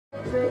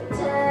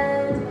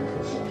Pretend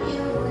you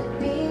would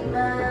be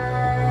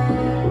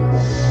mine.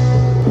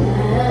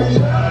 And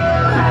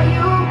how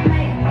you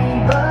make me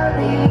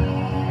believe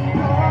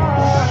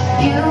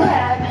you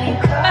have me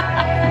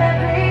crying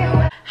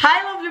everywhere. Hi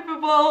lovely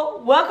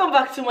people, welcome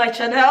back to my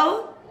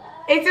channel.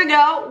 It's your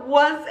girl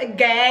once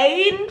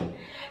again.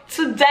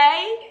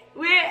 Today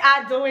we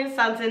are doing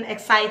something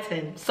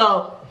exciting.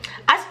 So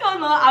as you all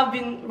know, I've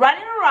been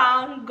running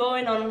around,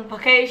 going on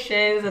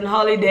vacations and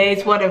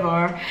holidays,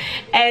 whatever,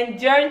 and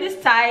during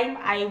this time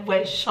I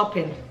went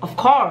shopping, of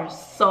course.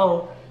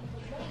 So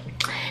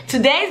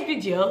today's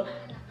video,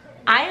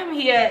 I am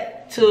here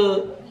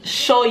to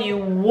show you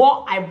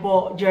what I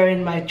bought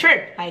during my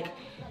trip, like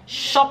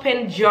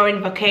shopping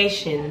during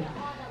vacation.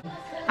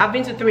 I've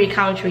been to 3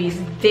 countries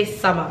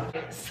this summer.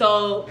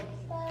 So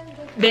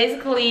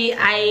basically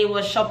I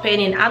was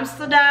shopping in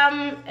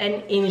Amsterdam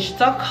and in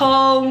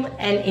Stockholm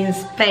and in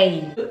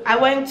Spain. I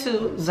went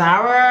to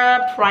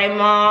Zara,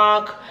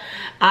 Primark,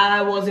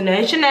 I was in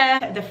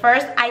H&M. The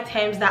first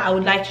items that I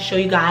would like to show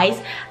you guys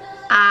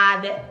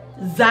are the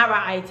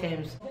Zara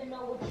items.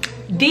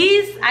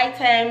 These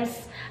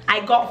items I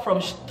got from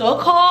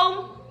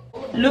Stockholm.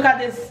 Look at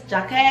this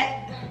jacket.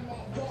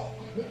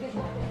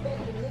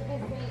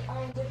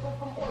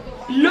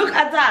 Look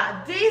at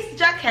that. This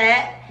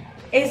jacket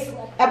is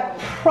a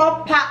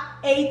proper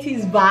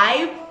 80s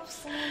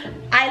vibes.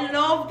 I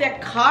love the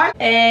cut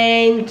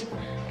and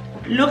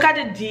look at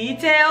the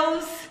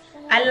details.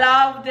 I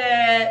love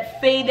the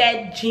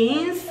faded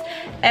jeans.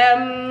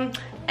 And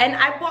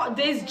I bought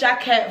this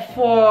jacket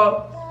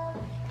for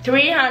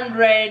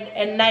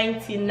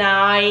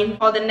 $399.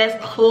 For the next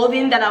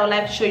clothing that I would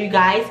like to show you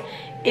guys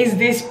is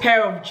this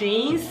pair of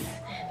jeans,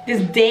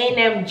 this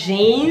denim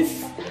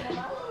jeans.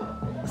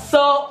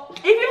 So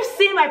if you've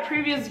seen my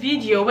previous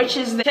video, which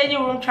is the changing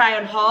room try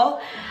on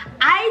haul,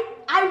 I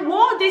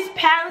wore these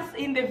pants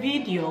in the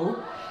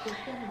video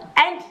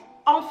and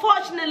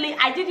unfortunately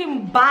I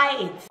didn't buy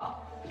it.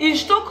 In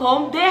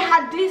Stockholm they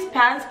had these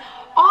pants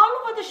all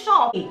over the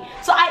shop,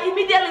 so I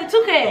immediately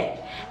took it,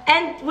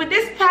 and with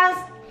this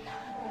pants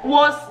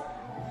was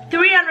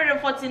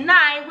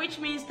 349, which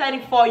means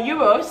 34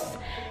 euros,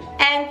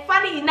 and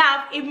funny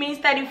enough it means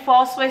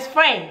 34 Swiss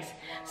francs.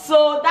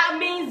 So that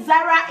means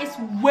Zara is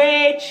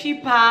way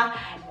cheaper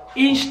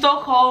in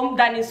Stockholm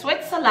than in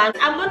Switzerland.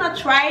 I'm gonna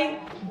try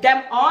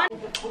them on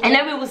and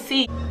then we will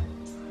see.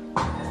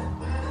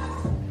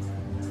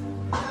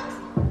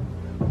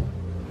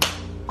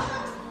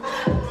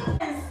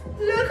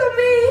 Look at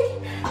me.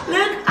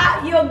 Look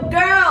at your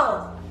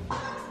girl.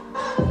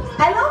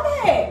 I love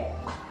it.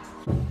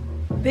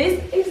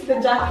 This is the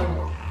jacket.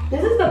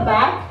 This is the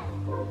back.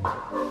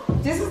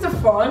 This is the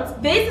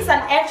front. This is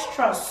an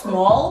extra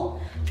small.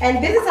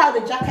 And this is how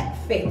the jacket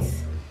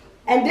fits.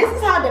 And this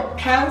is how the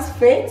pants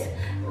fit.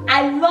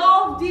 I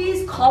love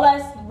these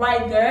colors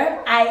right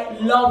there. I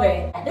love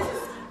it. This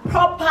is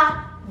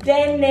proper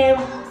denim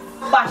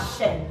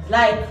fashion.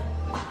 Like,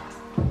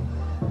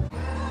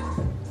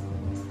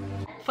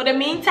 for the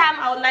meantime,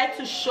 I would like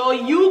to show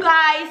you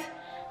guys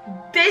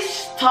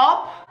this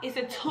top. Is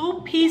a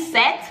 2-piece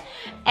set.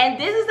 And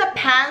this is the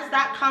pants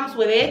that comes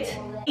with it.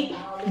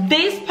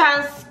 These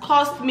pants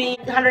cost me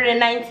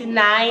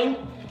 199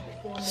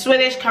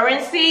 Swedish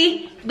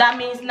currency. That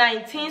means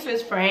 19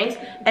 Swiss francs,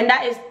 and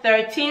that is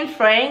 13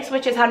 francs,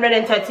 which is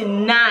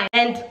 139.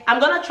 And I'm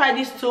gonna try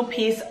this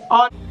 2-piece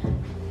on.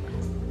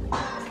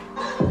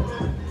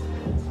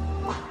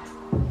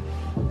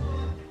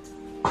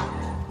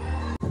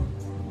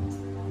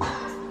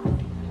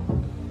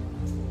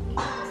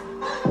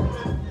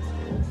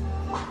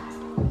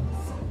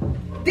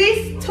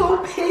 This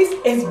 2-piece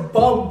is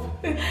bomb.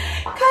 Can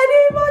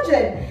you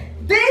imagine?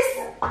 This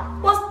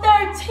was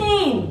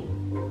 13.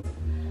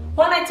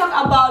 When I talk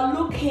about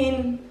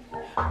looking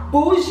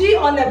bougie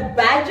on a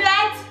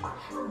budget,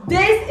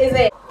 this is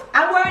it.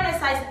 I'm wearing a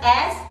size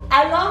S.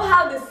 I love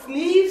how the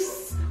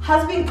sleeves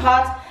has been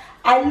cut.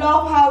 I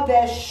love how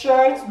the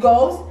shirt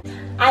goes.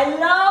 I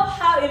love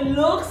how it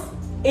looks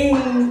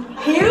in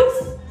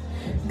heels.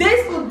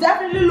 This will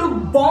definitely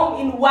look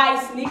bomb in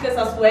white sneakers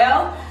as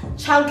well.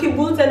 Chunky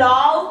boots and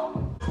all.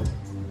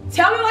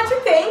 Tell me what you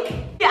think.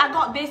 I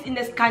got this in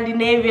the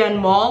Scandinavian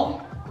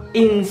mall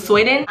in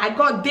Sweden. I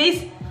got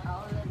this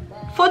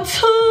for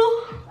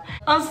 $2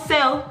 on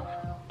sale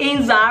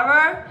in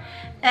Zara,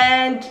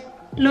 and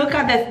look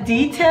at the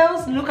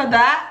details. Look at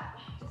that.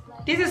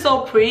 This is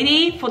so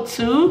pretty for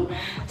 $2.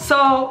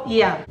 So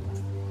yeah.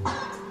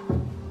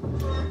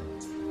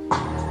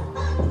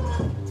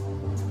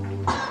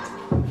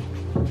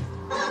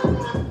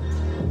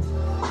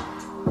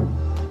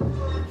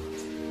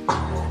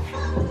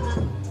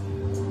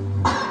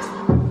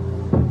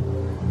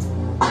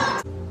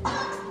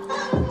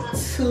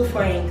 $2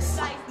 francs.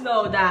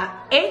 Know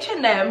that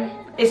H&M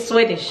is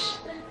Swedish.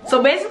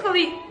 So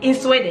basically in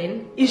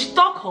Sweden, in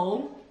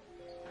Stockholm,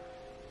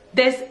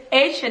 there's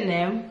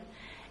H&M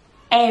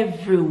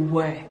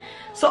everywhere.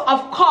 So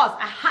of course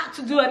I had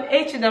to do an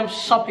H&M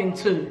shopping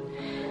too.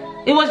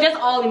 It was just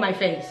all in my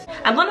face.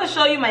 I'm gonna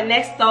show you my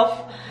next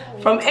stuff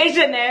from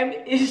H&M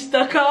in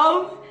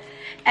Stockholm.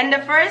 And the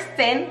first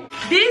thing,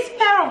 this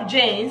pair of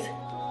jeans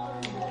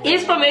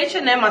is from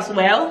H&M as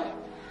well.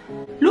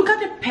 Look at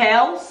the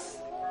pearls.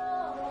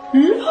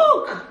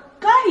 Look,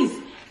 guys,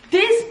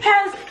 this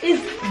pants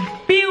is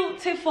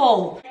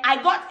beautiful.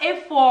 I got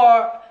it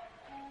for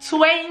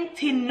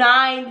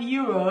 29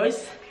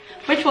 euros,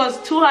 which was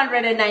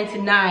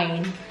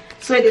 299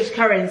 Swedish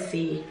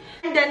currency.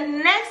 And the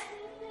next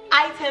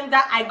item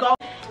that I got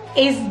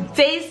is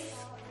this.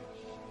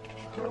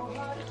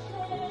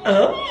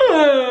 Oh,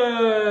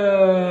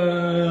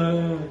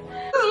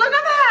 look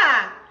at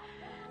that.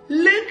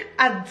 Look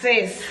at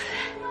this.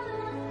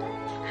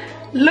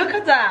 Look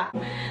at that.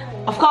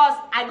 Of course,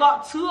 I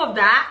got two of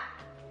that,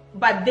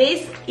 but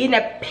this in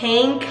a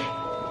pink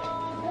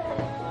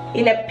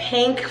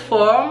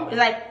form. It's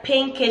like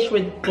pinkish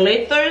with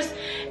glitters,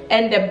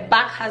 and the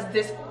back has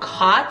this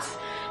cut.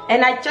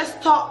 And I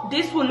just thought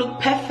this would look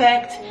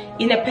perfect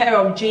in a pair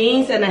of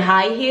jeans and a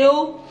high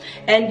heel,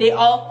 and they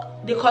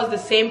cost the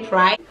same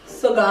price.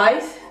 So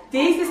guys,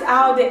 this is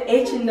how the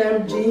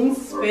H&M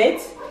jeans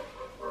fit.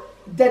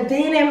 The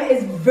denim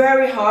is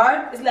very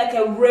hard. It's like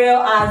a real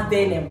ass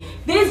denim.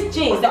 These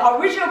jeans, the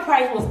original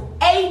price was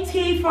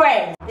 80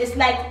 francs. It's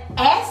like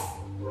S.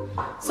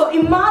 So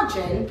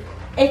imagine,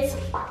 it's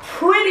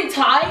pretty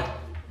tight.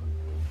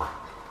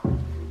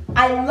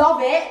 I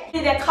love it.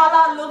 The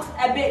color looks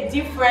a bit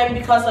different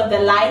because of the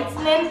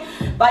lightning,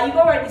 but you've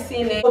already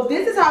seen it. So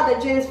this is how the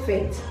jeans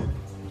fit.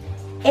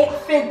 It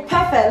fit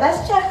perfect.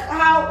 Let's check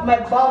how my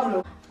bum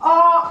looks.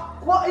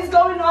 What is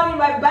going on in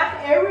my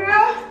back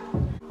area?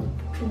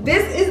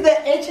 This is the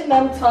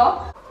H&M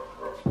top.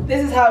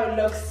 This is how it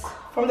looks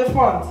from the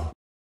front.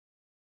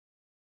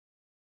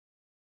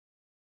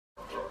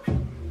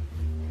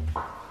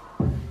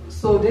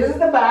 So this is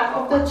the back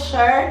of the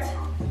shirt,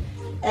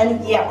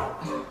 and yeah.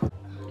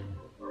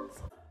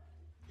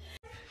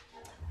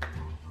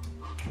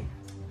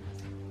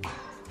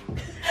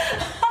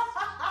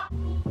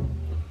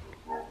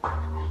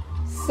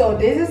 So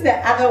this is the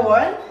other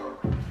one.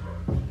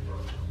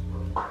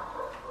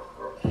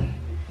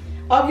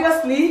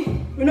 Obviously,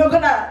 we're not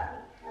gonna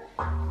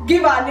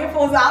give our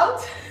nipples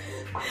out.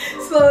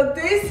 So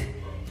this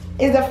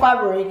is the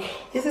fabric.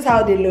 This is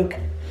how they look.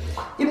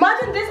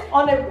 Imagine this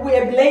on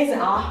with a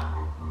blazer.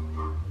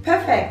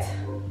 Perfect.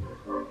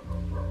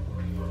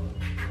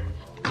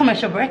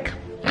 Commercial break.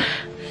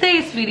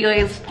 This video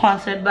is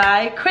sponsored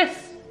by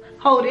Chris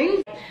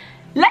Holding.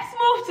 Let's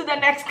move to the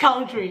next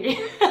country.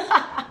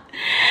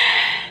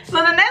 So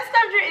the next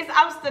country is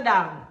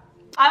Amsterdam.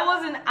 I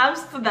was in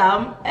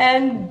Amsterdam,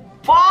 and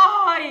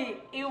boy,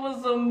 it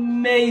was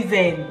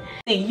amazing.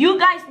 You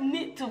guys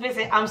need to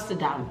visit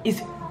Amsterdam.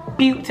 It's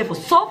beautiful.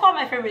 So far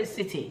my favorite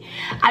city.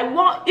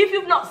 If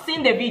you've not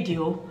seen the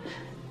video,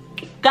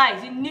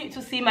 guys, you need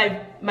to see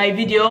my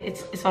video.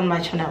 It's on my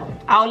channel.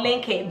 I'll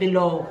link it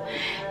below.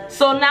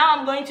 So now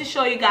I'm going to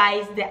show you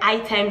guys the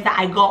items that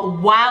I got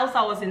whilst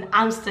I was in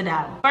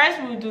Amsterdam. First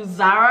we'll do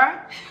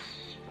Zara.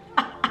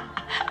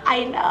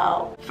 I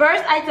know.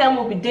 First item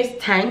will be this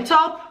tank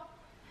top,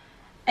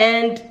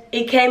 and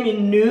it came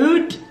in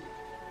nude.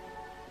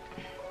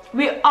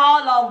 We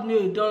all love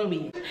nude, don't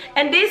we?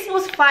 And this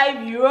was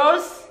 5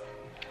 euros.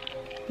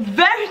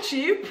 Very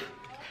cheap.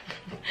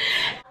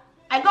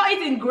 I got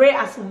it in grey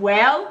as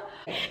well.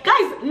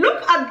 Guys,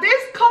 look at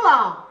this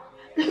color.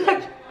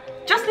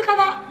 Just look at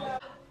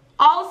that.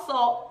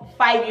 Also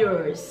 5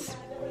 euros.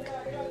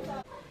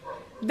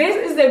 This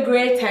is the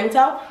grey tank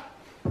top.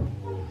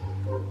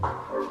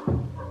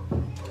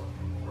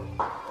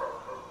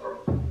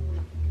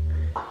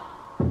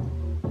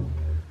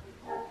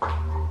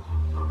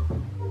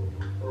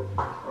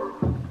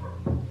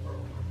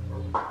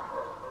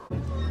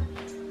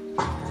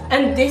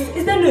 And this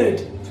is the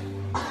nude.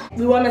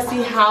 We want to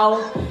see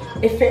how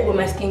it fit with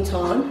my skin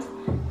tone,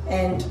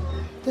 and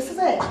this is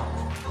it.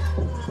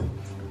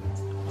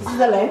 This is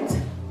the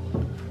length.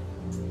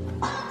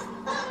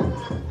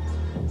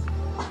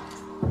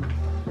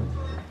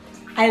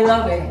 I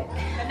love it.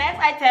 The next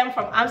item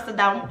from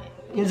Amsterdam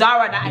in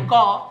Zara that I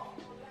got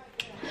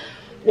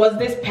was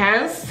this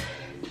pants.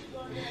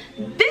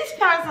 This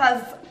pants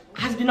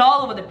has been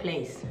all over the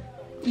place.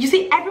 You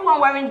see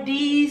everyone wearing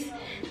these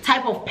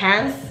type of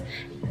pants.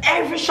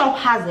 Every shop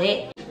has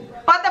it,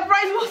 but the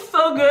price was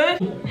so good.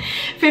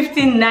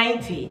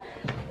 15.90.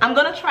 I'm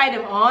gonna try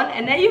them on,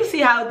 and then you see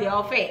how they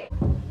all fit.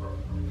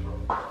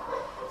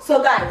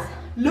 So guys,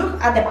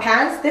 look at the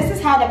pants. This is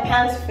how the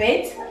pants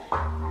fit.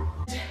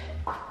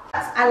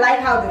 I like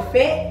how they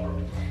fit.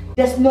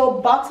 There's no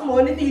bottom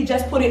or anything. You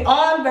just put it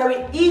on,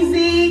 very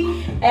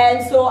easy,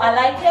 and so I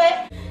like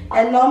it.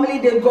 And normally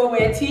they go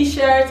wear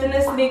t-shirts and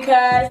the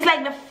sneakers. It's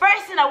like the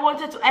first thing I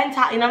wanted to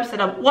enter in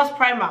Amsterdam was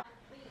Primark.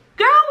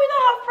 Girl, we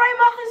don't have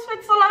Primark in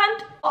Switzerland.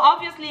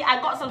 Obviously,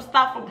 I got some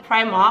stuff from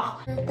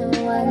Primark.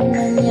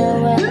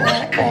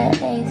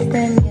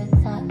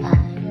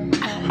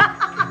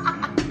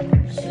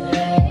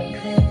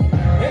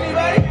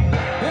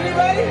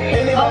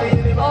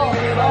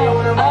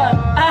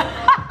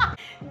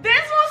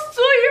 This was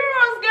 2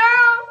 euros,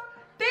 girl.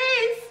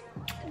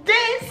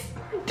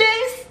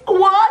 This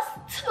was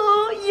 2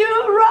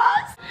 euros.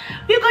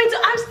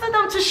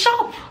 to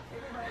shop.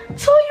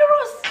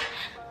 €2.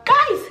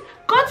 Guys,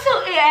 go to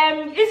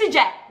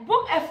EasyJet,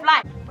 book a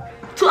flight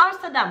to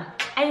Amsterdam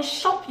and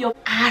shop your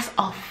ass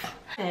off.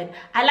 And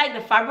I like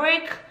the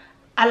fabric,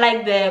 I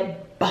like the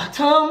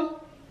bottom.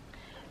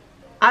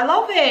 I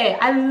love it.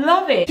 I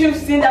love it. You've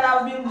seen that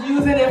I've been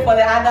using it for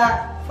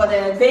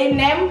the day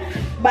name,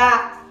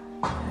 but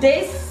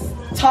this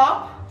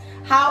top,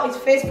 how it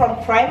fits from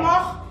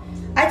Primark,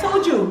 I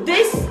told you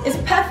this is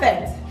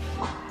perfect.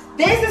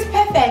 This is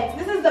perfect.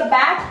 This is the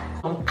back.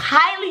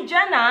 Kylie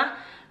Jenner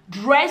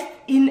dressed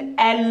in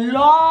a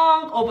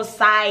long,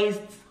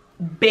 oversized,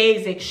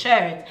 basic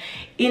shirt,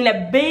 in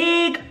a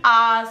big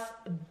ass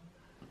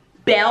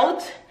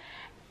belt,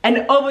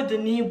 and over the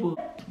knee boot.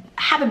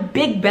 I have a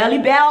big belly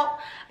belt.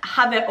 I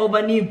have an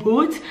over knee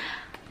boot.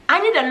 I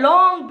need a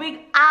long, big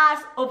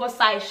ass,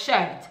 oversized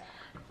shirt.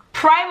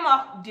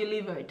 Primark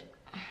delivered.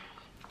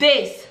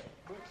 This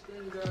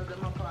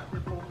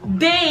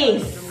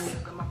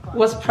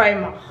was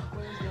Primark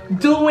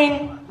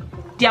doing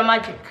their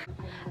magic.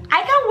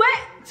 I can't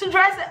wait to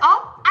dress it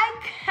up. I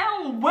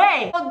can't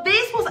wait. So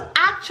this was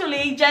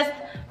actually just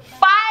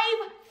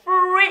 €5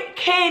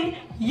 freaking.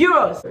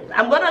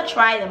 I'm gonna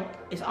try them.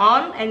 It's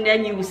on and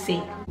then you will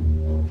see.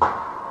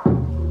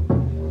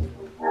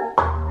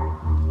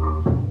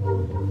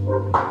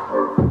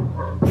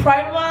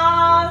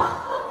 Primark.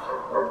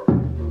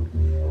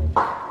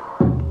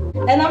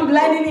 And I'm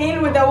blending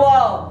in with the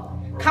wall.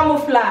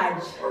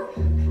 Camouflage.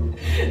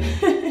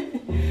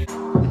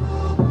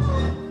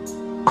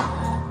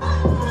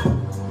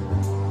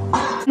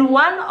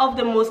 One of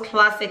the most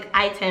classic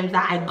items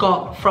that I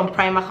got from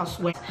Primark as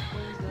well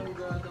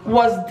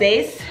was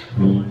this.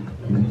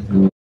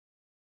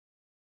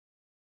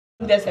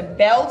 There's a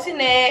belt in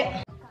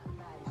it.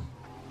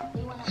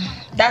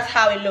 That's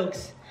how it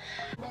looks.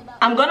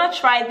 I'm gonna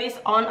try this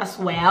on as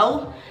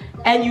well,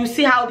 and you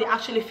see how they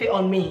actually fit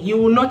on me. You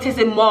will notice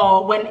it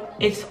more when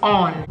it's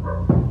on.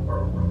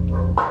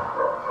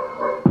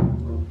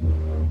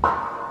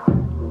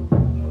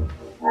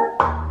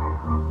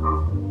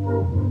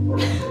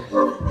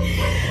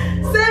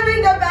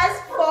 Saving the best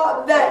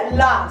for the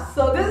last.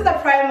 So this is the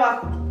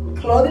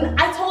Primark clothing.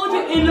 I told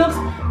you it looks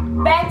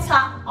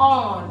better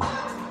on.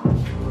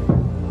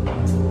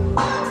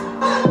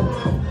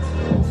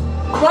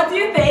 What do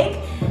you think?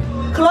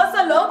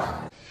 Closer look.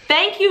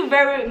 Thank you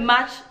very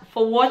much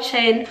for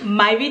watching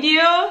my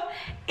video.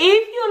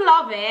 If you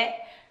love it,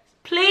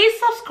 please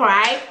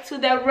subscribe to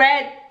the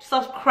red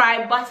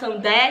subscribe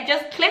button there.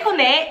 Just click on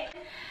it.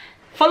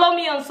 Follow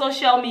me on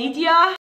social media.